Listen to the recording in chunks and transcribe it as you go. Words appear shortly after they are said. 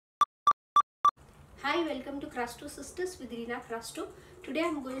Hi, welcome to CRASTO-SISTER S with Reena Crasto. Today I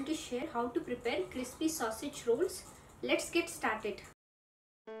am going to share how to prepare crispy sausage rolls. Let's get started.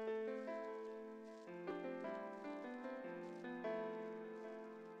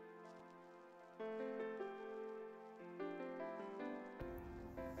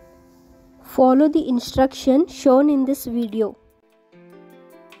 Follow the instructions shown in this video.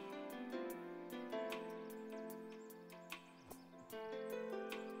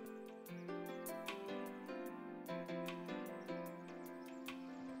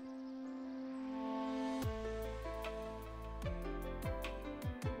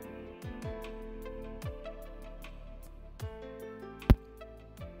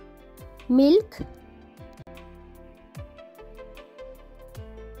 Milk,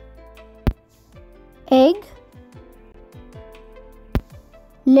 egg.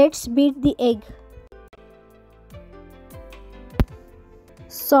 Let's beat the egg.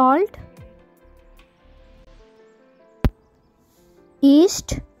 Salt,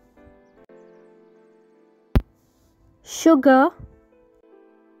 yeast, sugar.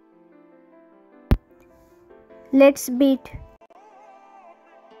 Let's beat.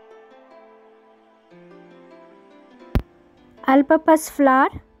 All-purpose flour,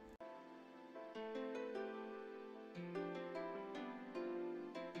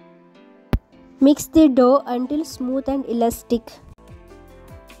 mix the dough until smooth and elastic.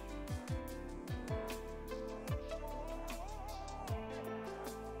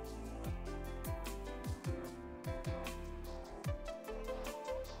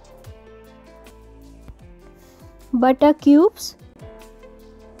 Butter cubes,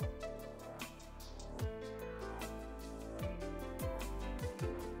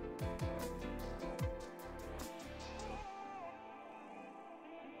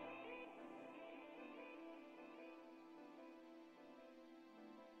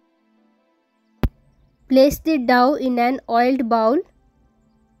 place the dough in an oiled bowl.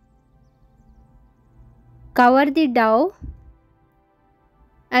 Cover the dough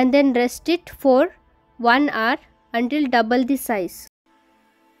and then rest it for 1 hour until double the size.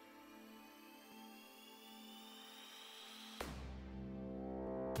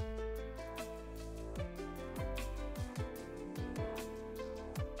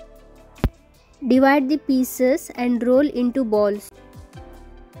 Divide the pieces and roll into balls.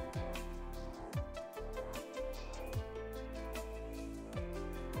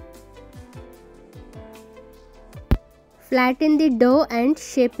 Flatten the dough and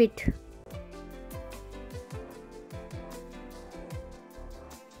shape it.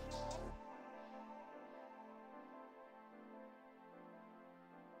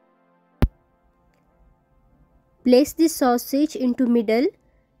 Place the sausage into middle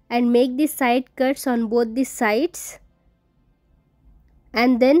and make the side cuts on both the sides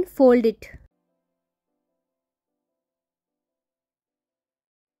and then fold it.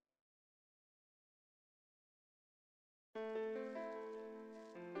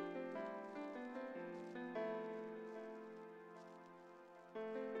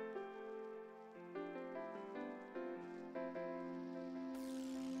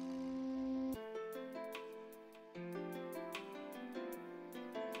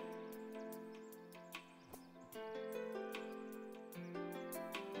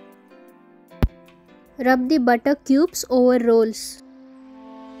 Rub the butter cubes over rolls.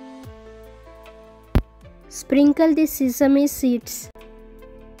 Sprinkle the sesame seeds.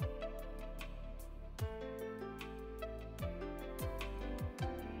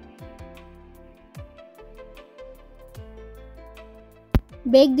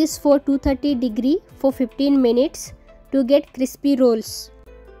 Bake this for 230 degrees for 15 minutes to get crispy rolls.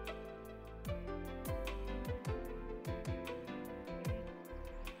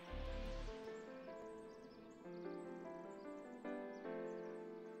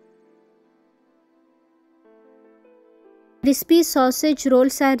 Crispy sausage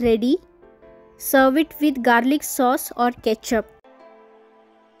rolls are ready. Serve it with garlic sauce or ketchup.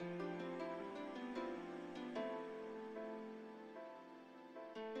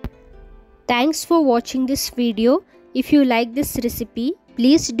 Thanks for watching this video. If you like this recipe,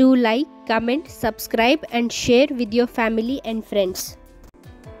 please do like, comment, subscribe and share with your family and friends.